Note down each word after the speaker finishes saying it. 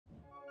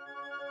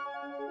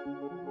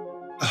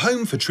A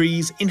home for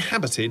trees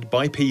inhabited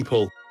by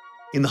people.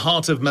 In the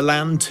heart of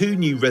Milan, 2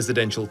 new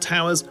residential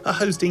towers are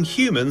hosting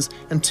humans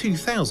and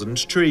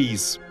 2,000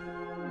 trees.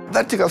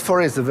 Vertical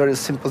forest is a very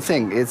simple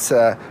thing. It's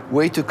a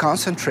way to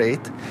concentrate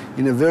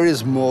in a very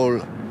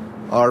small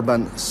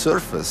urban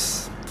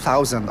surface,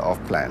 thousands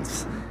of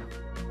plants.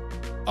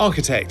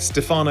 Architect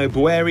Stefano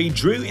BOER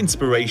drew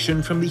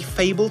inspiration from the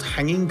fabled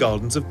Hanging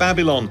Gardens of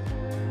Babylon.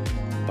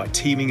 By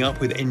teaming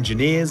up with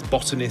engineers,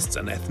 botanists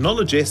and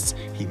ethnologists,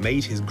 he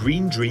made his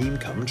green dream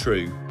come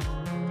true.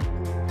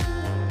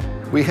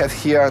 We have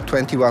here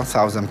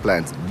 21,000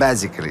 plants,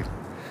 basically.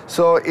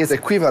 So it's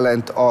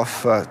equivalent of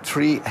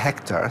 3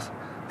 hectares,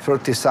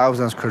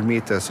 30,000 square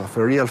meters of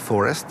a real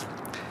forest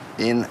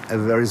in a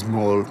very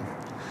small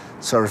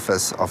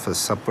surface of a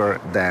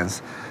super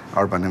dense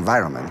urban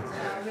environment.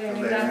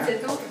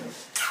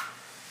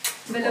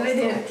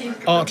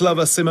 Art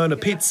lover Simona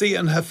PIZZI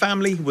and her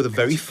family were the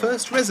very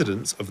first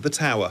residents of the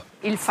tower.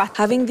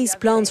 Having these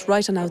plants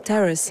right on our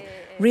terrace,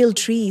 real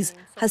trees,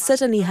 has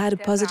certainly had a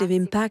positive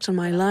impact on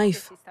my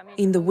life.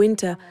 In the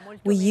winter,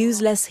 we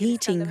use less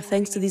heating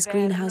thanks to this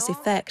greenhouse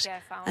effect,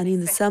 and in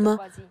the summer,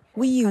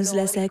 we use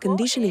less air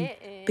conditioning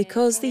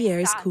because the air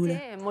is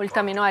cooler.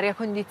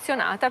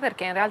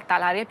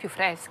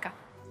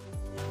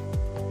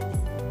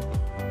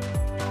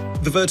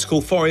 The vertical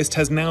forest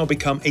has now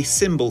become a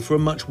symbol for a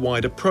much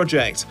wider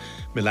project.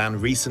 Milan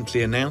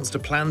recently announced a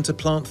plan to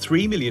plant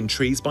 3 million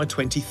trees by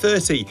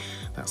 2030.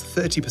 That's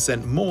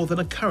 30% more than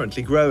are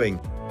currently growing.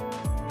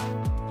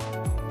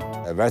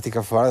 A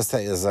vertical forest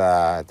is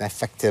an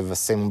effective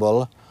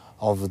symbol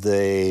of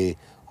the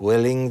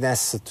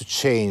willingness to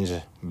change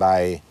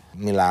by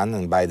Milan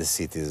and by the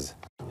cities.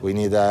 We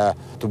need to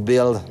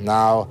build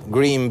now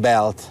green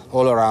belt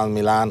all around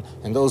Milan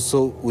and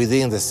also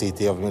within the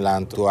city of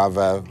Milan to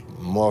have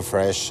more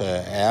fresh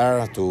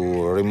air,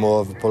 to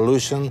remove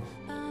pollution.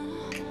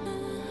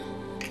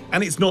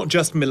 And it's not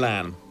just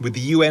Milan. With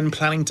the UN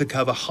planning to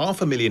cover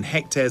 500,000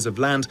 hectares of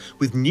land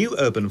with new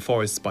urban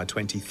forests by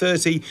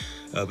 2030,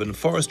 urban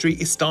forestry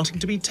is starting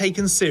to be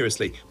taken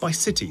seriously by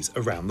cities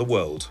around the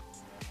world.